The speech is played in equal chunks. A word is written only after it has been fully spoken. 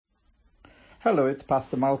Hello, it's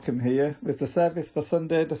Pastor Malcolm here with the service for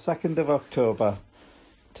Sunday the 2nd of October.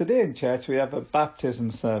 Today in church we have a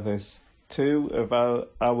baptism service. Two of our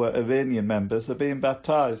Iranian members are being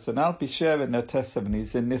baptised and I'll be sharing their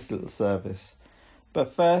testimonies in this little service.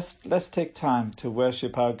 But first, let's take time to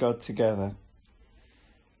worship our God together.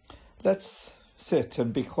 Let's sit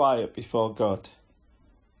and be quiet before God.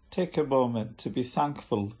 Take a moment to be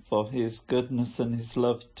thankful for His goodness and His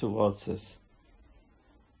love towards us.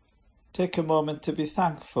 Take a moment to be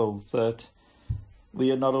thankful that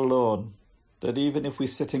we are not alone, that even if we're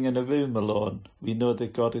sitting in a room alone, we know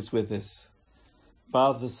that God is with us.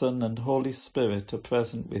 Father, Son and Holy Spirit are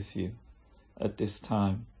present with you at this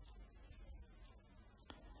time.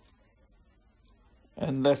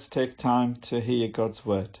 And let's take time to hear God's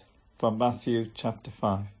word from Matthew chapter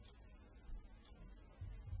 5.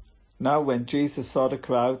 Now when Jesus saw the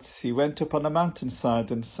crowds, he went up on a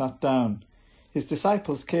mountainside and sat down. His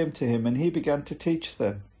disciples came to him, and he began to teach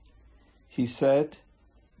them. He said,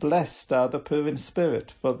 "Blessed are the poor in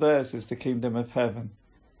spirit, for theirs is the kingdom of heaven.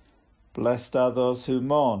 Blessed are those who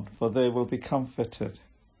mourn, for they will be comforted.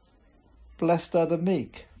 Blessed are the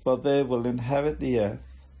meek, for they will inherit the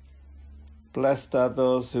earth. Blessed are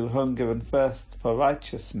those who hunger and thirst for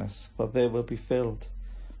righteousness, for they will be filled.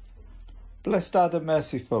 Blessed are the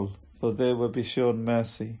merciful, for they will be shown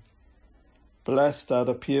mercy. Blessed are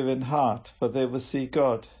the pure in heart, for they will see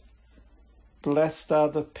God. Blessed are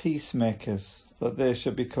the peacemakers, for they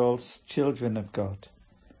shall be called children of God.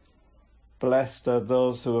 Blessed are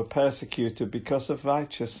those who are persecuted because of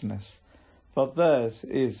righteousness, for theirs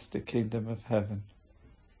is the kingdom of heaven."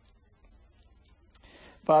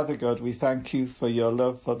 Father God, we thank you for your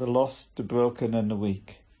love for the lost, the broken and the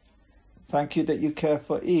weak. Thank you that you care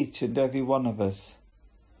for each and every one of us.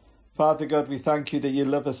 Father God, we thank you that you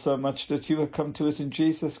love us so much that you have come to us in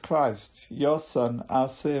Jesus Christ, your Son, our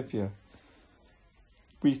Saviour.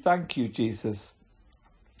 We thank you, Jesus,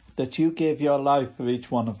 that you gave your life for each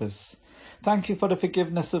one of us. Thank you for the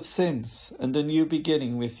forgiveness of sins and a new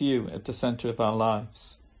beginning with you at the centre of our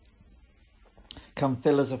lives. Come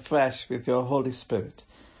fill us afresh with your Holy Spirit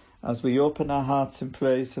as we open our hearts in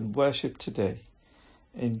praise and worship today.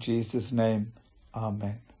 In Jesus' name,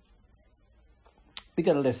 Amen. We're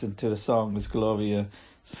going to listen to a song as Gloria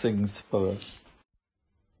sings for us.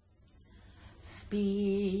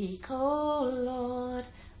 Speak, O Lord,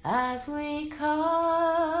 as we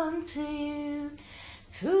come to you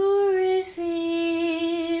to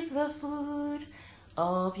receive the food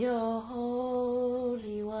of your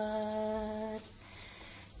holy word.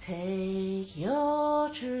 Take your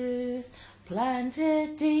truth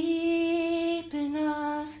planted deep in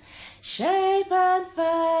us, shape and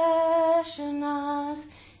fashion us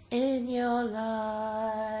in your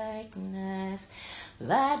likeness,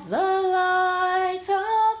 that the light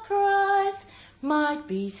of Christ might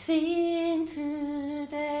be seen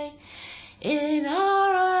today in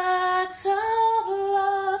our acts of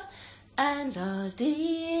love and our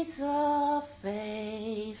deeds of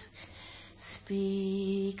faith.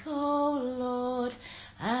 Speak, O Lord,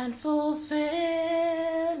 and fulfill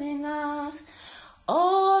in us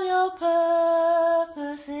all your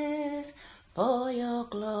purposes for your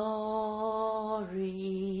glory.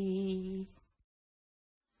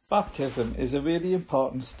 Baptism is a really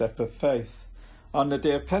important step of faith. On the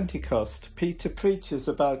day of Pentecost, Peter preaches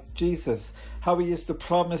about Jesus, how he is the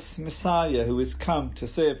promised Messiah who is come to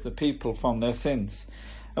save the people from their sins.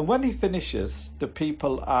 And when he finishes, the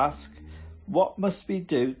people ask, "What must we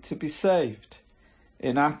do to be saved?"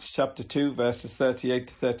 In Acts chapter 2, verses 38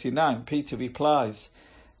 to 39, Peter replies,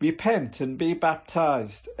 "Repent and be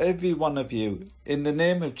baptized, every one of you, in the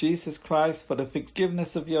name of Jesus Christ for the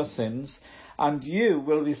forgiveness of your sins, and you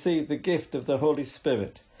will receive the gift of the Holy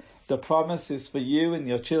Spirit. The promise is for you and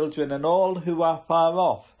your children and all who are far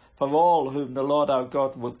off, for all whom the Lord our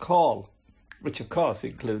God will call," which of course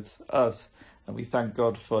includes us, and we thank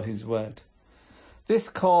God for his word. This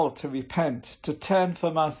call to repent, to turn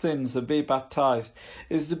from our sins and be baptized,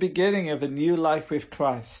 is the beginning of a new life with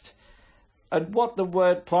Christ. And what the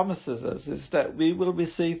word promises us is that we will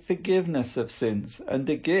receive forgiveness of sins and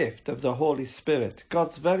the gift of the Holy Spirit,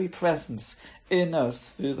 God's very presence in us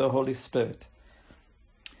through the Holy Spirit.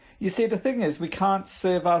 You see, the thing is, we can't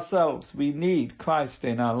save ourselves. We need Christ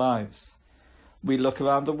in our lives. We look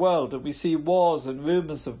around the world and we see wars and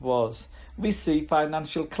rumours of wars. We see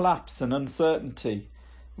financial collapse and uncertainty.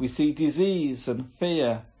 We see disease and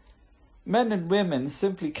fear. Men and women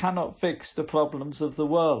simply cannot fix the problems of the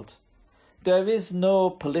world. There is no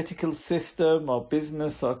political system or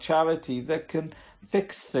business or charity that can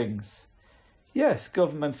fix things. Yes,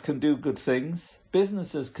 governments can do good things,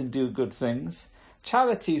 businesses can do good things,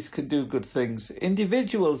 Charities can do good things.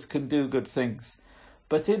 Individuals can do good things.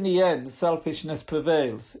 But in the end, selfishness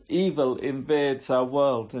prevails. Evil invades our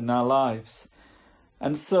world and our lives.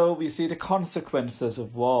 And so we see the consequences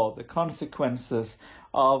of war, the consequences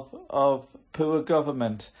of poor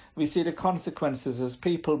government. We see the consequences as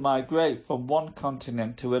people migrate from one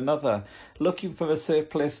continent to another, looking for a safe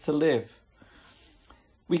place to live.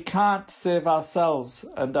 We can't save ourselves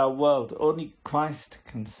and our world. Only Christ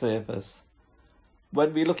can save us.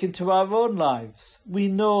 When we look into our own lives, we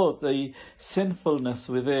know the sinfulness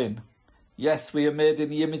within. Yes, we are made in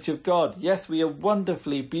the image of God. Yes, we are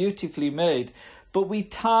wonderfully, beautifully made. But we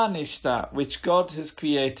tarnish that which God has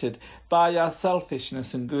created by our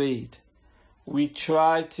selfishness and greed. We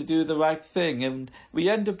try to do the right thing and we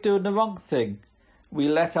end up doing the wrong thing. We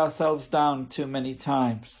let ourselves down too many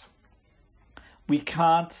times. We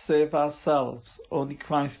can't save ourselves. Only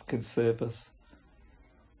Christ can save us.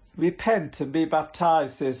 Repent and be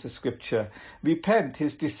baptized, says the scripture. Repent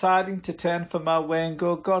is deciding to turn from our way and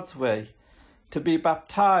go God's way. To be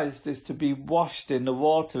baptized is to be washed in the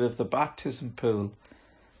water of the baptism pool.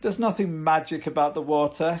 There's nothing magic about the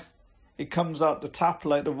water. It comes out the tap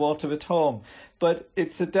like the water at home. But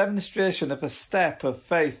it's a demonstration of a step of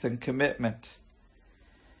faith and commitment.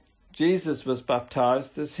 Jesus was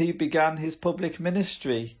baptized as he began his public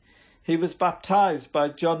ministry. He was baptized by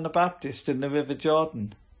John the Baptist in the River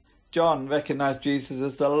Jordan. John recognized Jesus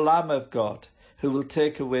as the Lamb of God who will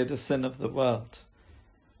take away the sin of the world.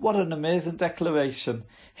 What an amazing declaration.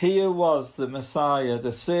 Here was the Messiah,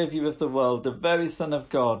 the Saviour of the world, the very Son of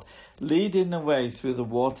God, leading the way through the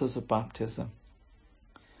waters of baptism.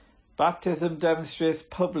 Baptism demonstrates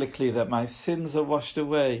publicly that my sins are washed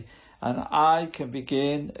away and I can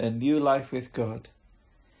begin a new life with God.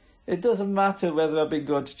 It doesn't matter whether I've been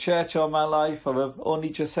going to church all my life or I've only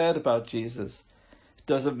just heard about Jesus. It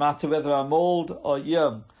doesn't matter whether I'm old or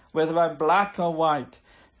young, whether I'm black or white.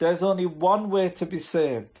 There's only one way to be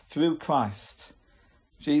saved, through Christ.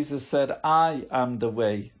 Jesus said, I am the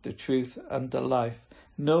way, the truth and the life.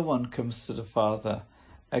 No one comes to the Father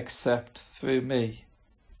except through me.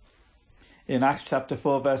 In Acts chapter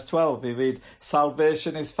 4 verse 12 we read,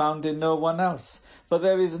 salvation is found in no one else, for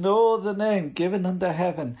there is no other name given under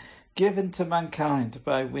heaven, given to mankind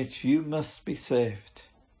by which you must be saved.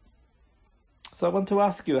 So I want to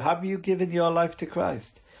ask you, have you given your life to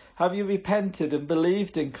Christ? Have you repented and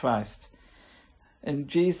believed in Christ, in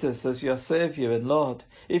Jesus as your Saviour and Lord?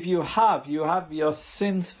 If you have your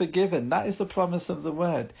sins forgiven. That is the promise of the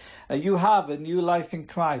Word. And you have a new life in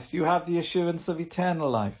Christ. You have the assurance of eternal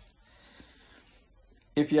life.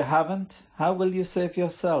 If you haven't, how will you save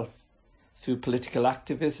yourself? Through political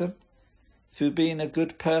activism? Through being a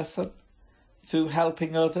good person? Through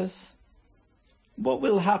helping others? What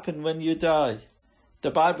will happen when you die? The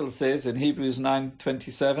Bible says in Hebrews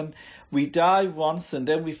 9:27, we die once and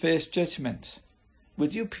then we face judgment.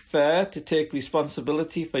 Would you prefer to take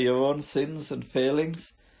responsibility for your own sins and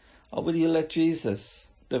failings? Or will you let Jesus,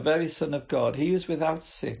 the very Son of God, he is without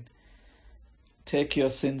sin, take your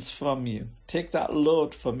sins from you? Take that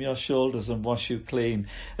load from your shoulders and wash you clean.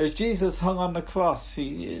 As Jesus hung on the cross,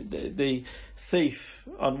 the thief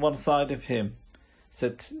on one side of him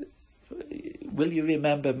said, will you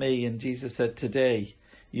remember me? And Jesus said, today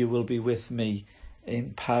you will be with me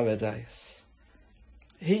in paradise.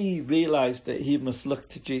 He realized that he must look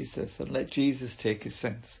to Jesus and let Jesus take his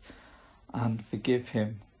sins and forgive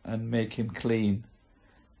him and make him clean.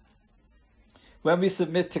 When we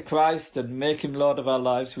submit to Christ and make him Lord of our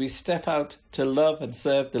lives, we step out to love and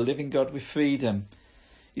serve the living God with freedom.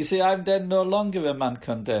 You see, I'm then no longer a man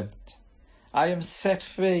condemned. I am set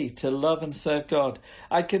free to love and serve God.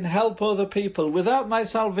 I can help other people without my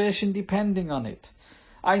salvation depending on it.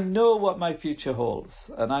 I know what my future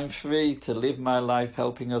holds, and I'm free to live my life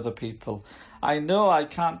helping other people. I know I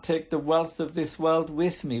can't take the wealth of this world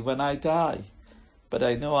with me when I die, but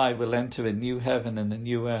I know I will enter a new heaven and a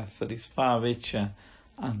new earth that is far richer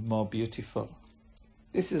and more beautiful.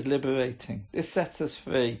 This is liberating. This sets us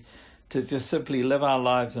free to just simply live our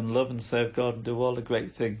lives and love and serve God and do all the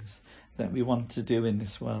great things that we want to do in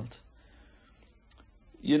this world.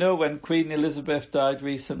 You know, when Queen Elizabeth died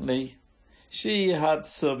recently, she had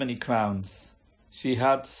so many crowns. She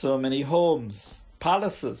had so many homes,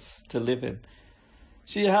 palaces to live in.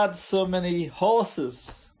 She had so many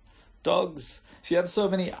horses, dogs. She had so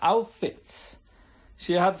many outfits.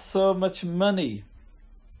 She had so much money.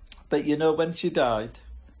 But you know, when she died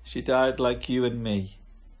like you and me.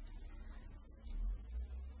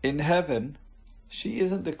 In heaven, she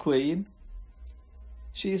isn't the queen.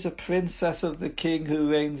 She is a princess of the king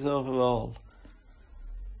who reigns over all.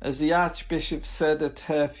 As the Archbishop said at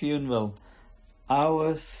her funeral,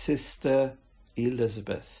 our sister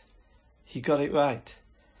Elizabeth. He got it right.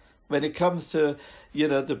 When it comes to,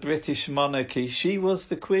 the British monarchy, she was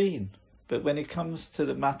the Queen. But when it comes to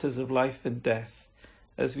the matters of life and death,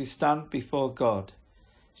 as we stand before God,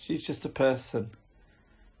 she's just a person.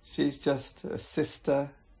 She's just a sister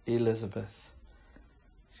Elizabeth.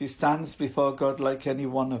 She stands before God like any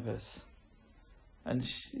one of us. And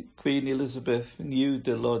Queen Elizabeth knew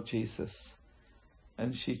the Lord Jesus.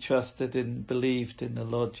 And she trusted and believed in the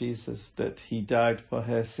Lord Jesus, that he died for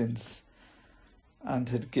her sins and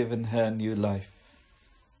had given her new life.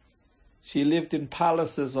 She lived in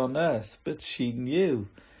palaces on earth, but she knew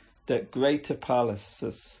that greater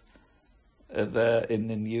palaces are there in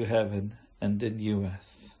the new heaven and the new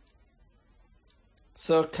earth.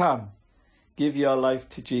 So come, give your life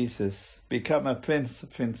to Jesus. Become a prince, a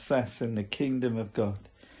princess in the kingdom of God.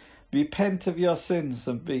 Repent of your sins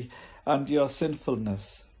and your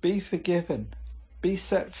sinfulness. Be forgiven. Be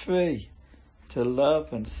set free to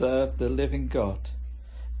love and serve the living God.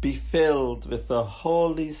 Be filled with the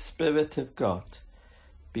Holy Spirit of God.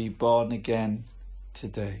 Be born again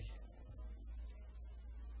today.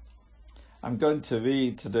 I'm going to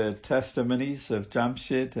read the testimonies of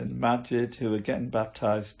Jamshid and Majid, who are getting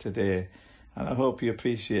baptized today, and I hope you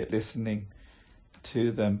appreciate listening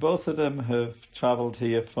to them. Both of them have travelled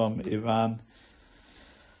here from Iran.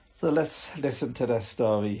 So let's listen to their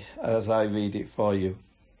story as I read it for you.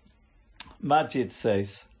 Majid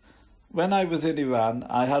says, when I was in Iran,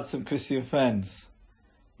 I had some Christian friends.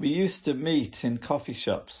 We used to meet in coffee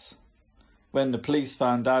shops. When the police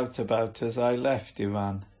found out about us, I left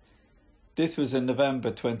Iran. This was in November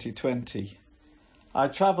 2020. I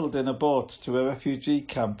travelled in a boat to a refugee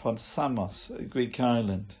camp on Samos, a Greek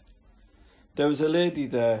island. There was a lady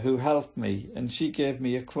there who helped me, and she gave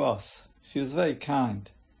me a cross. She was very kind.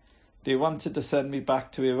 They wanted to send me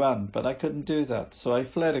back to Iran, but I couldn't do that, so I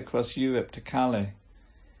fled across Europe to Calais.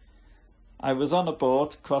 I was on a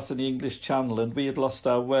boat crossing the English Channel, and we had lost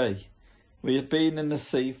our way. We had been in the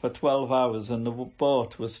sea for 12 hours, and the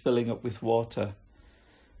boat was filling up with water.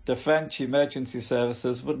 The French emergency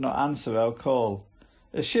services would not answer our call.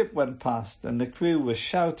 A ship went past, and the crew was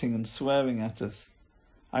shouting and swearing at us.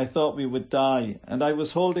 I thought we would die, and I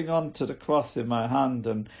was holding on to the cross in my hand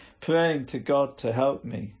and praying to God to help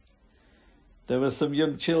me. There were some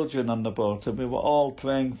young children on the boat, and we were all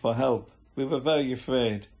praying for help. We were very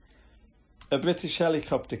afraid. A British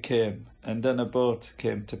helicopter came, and then a boat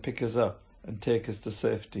came to pick us up and take us to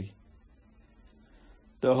safety.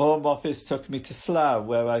 The Home Office took me to Slough,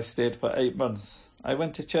 where I stayed for 8 months. I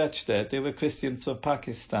went to church there. They were Christians from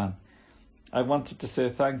Pakistan. I wanted to say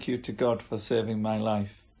thank you to God for saving my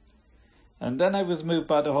life. And then I was moved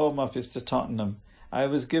by the Home Office to Tottenham. I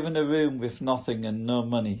was given a room with nothing and no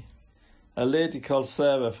money. A lady called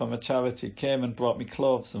Sarah from a charity came and brought me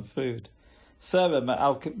clothes and food. Sarah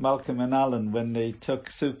met Malcolm and Alan when they took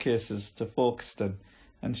suitcases to Folkestone,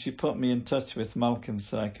 and she put me in touch with Malcolm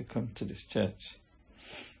so I could come to this church.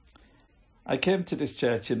 I came to this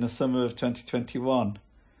church in the summer of 2021,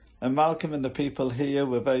 and Malcolm and the people here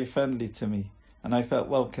were very friendly to me, and I felt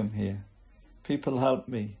welcome here. People helped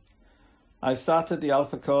me. I started the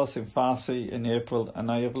Alpha course in Farsi in April,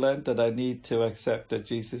 and I have learned that I need to accept that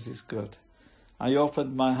Jesus is good. I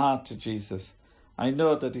opened my heart to Jesus. I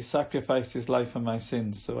know that he sacrificed his life for my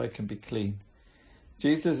sins so I can be clean.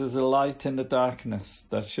 Jesus is a light in the darkness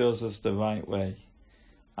that shows us the right way.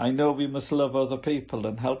 I know we must love other people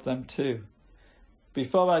and help them too.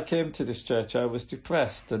 Before I came to this church, I was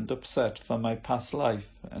depressed and upset from my past life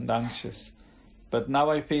and anxious. But now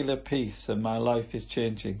I feel at peace and my life is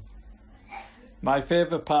changing. My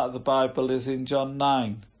favourite part of the Bible is in John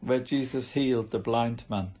 9, where Jesus healed the blind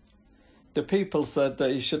man. The people said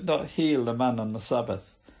that he should not heal the man on the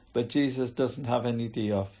Sabbath, but Jesus doesn't have any day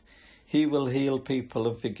off. He will heal people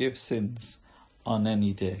and forgive sins on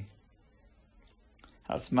any day.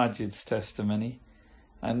 That's Majid's testimony.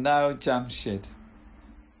 And now Jamshid.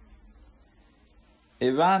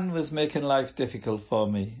 Iran was making life difficult for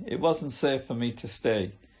me. It wasn't safe for me to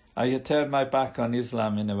stay. I had turned my back on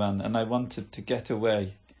Islam in Iran and I wanted to get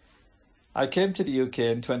away. I came to the UK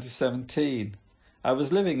in 2017. I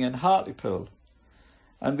was living in Hartlepool,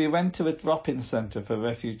 and we went to a drop-in centre for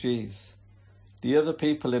refugees. The other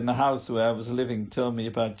people in the house where I was living told me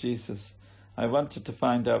about Jesus. I wanted to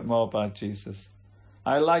find out more about Jesus.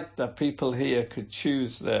 I liked that people here could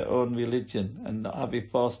choose their own religion and not have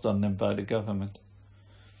it forced on them by the government.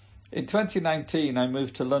 In 2019, I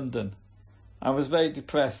moved to London. I was very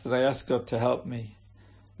depressed and I asked God to help me.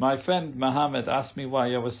 My friend Mohammed asked me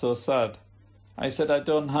why I was so sad. I said I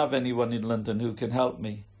don't have anyone in London who can help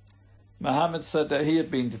me. Muhammad said that he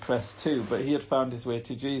had been depressed too, but he had found his way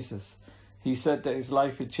to Jesus. He said that his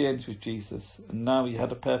life had changed with Jesus, and now he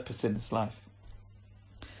had a purpose in his life.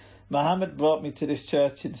 Muhammad brought me to this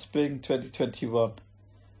church in spring 2021.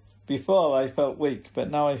 Before I felt weak,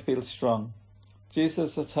 but now I feel strong.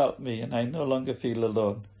 Jesus has helped me, and I no longer feel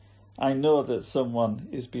alone. I know that someone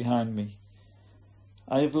is behind me.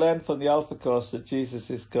 I have learned from the Alpha Course that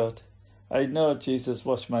Jesus is God. I know Jesus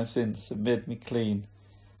washed my sins and made me clean.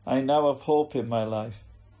 I now have hope in my life.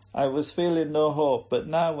 I was feeling no hope, but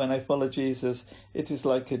now when I follow Jesus, it is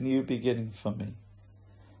like a new beginning for me.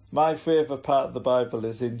 My favourite part of the Bible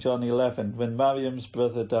is in John 11, when Maryam's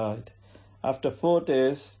brother died. After 4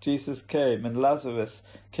 days, Jesus came and Lazarus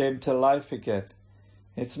came to life again.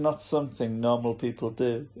 It's not something normal people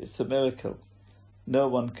do. It's a miracle. No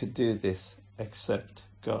one could do this except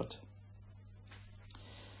God.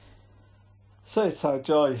 So it's our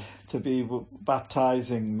joy to be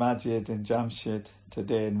baptising Majid and Jamshid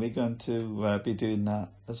today, and we're going to be doing that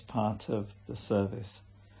as part of the service.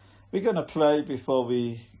 We're going to pray before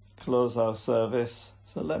we close our service,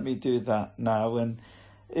 so let me do that now. And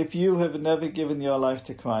if you have never given your life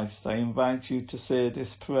to Christ, I invite you to say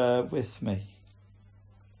this prayer with me.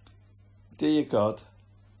 Dear God,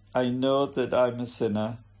 I know that I'm a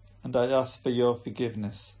sinner, and I ask for your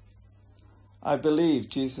forgiveness. I believe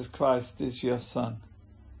Jesus Christ is your Son.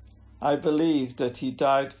 I believe that he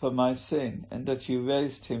died for my sin and that you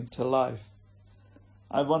raised him to life.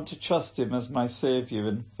 I want to trust him as my Saviour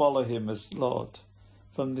and follow him as Lord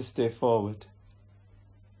from this day forward.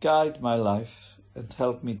 Guide my life and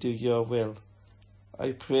help me do your will.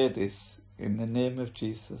 I pray this in the name of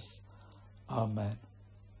Jesus. Amen.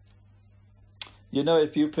 You know,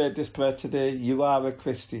 if you prayed this prayer today, you are a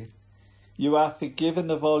Christian. You are forgiven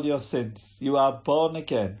of all your sins. You are born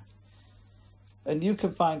again. And you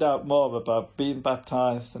can find out more about being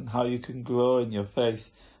baptised and how you can grow in your faith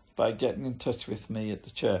by getting in touch with me at the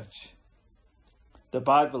church. The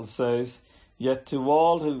Bible says, "Yet to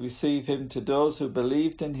all who receive him, to those who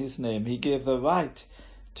believed in his name, he gave the right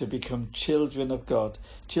to become children of God.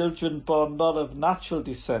 Children born not of natural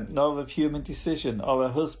descent, nor of human decision or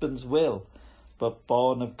a husband's will, but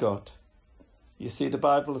born of God." You see, the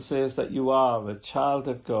Bible says that you are a child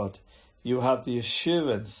of God. You have the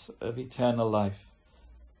assurance of eternal life.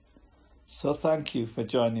 So thank you for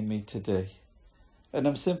joining me today. And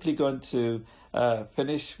I'm simply going to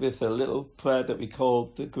finish with a little prayer that we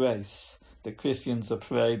call the grace that Christians have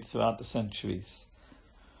prayed throughout the centuries.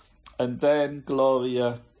 And then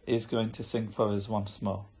Gloria is going to sing for us once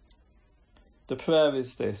more. The prayer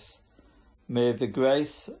is this: May the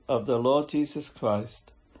grace of the Lord Jesus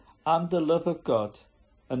Christ and the love of God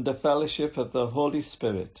and the fellowship of the Holy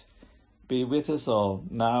Spirit be with us all,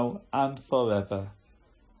 now and forever.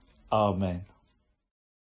 Amen.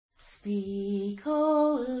 Speak,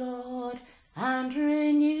 O Lord, and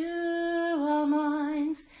renew our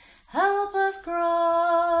minds. Help us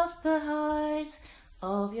grasp the heights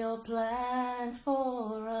of your plans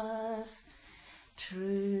for us.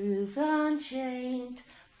 Truths unchanged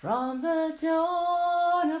from the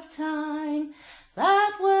dawn of time,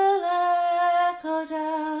 that will echo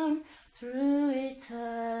down through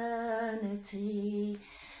eternity.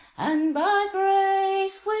 And by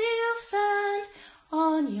grace we'll stand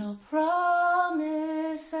on your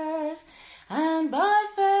promises, and by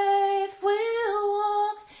faith we'll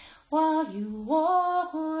walk while you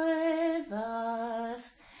walk with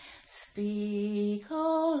us. Speak,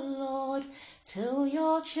 O Lord, till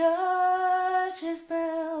your church is built.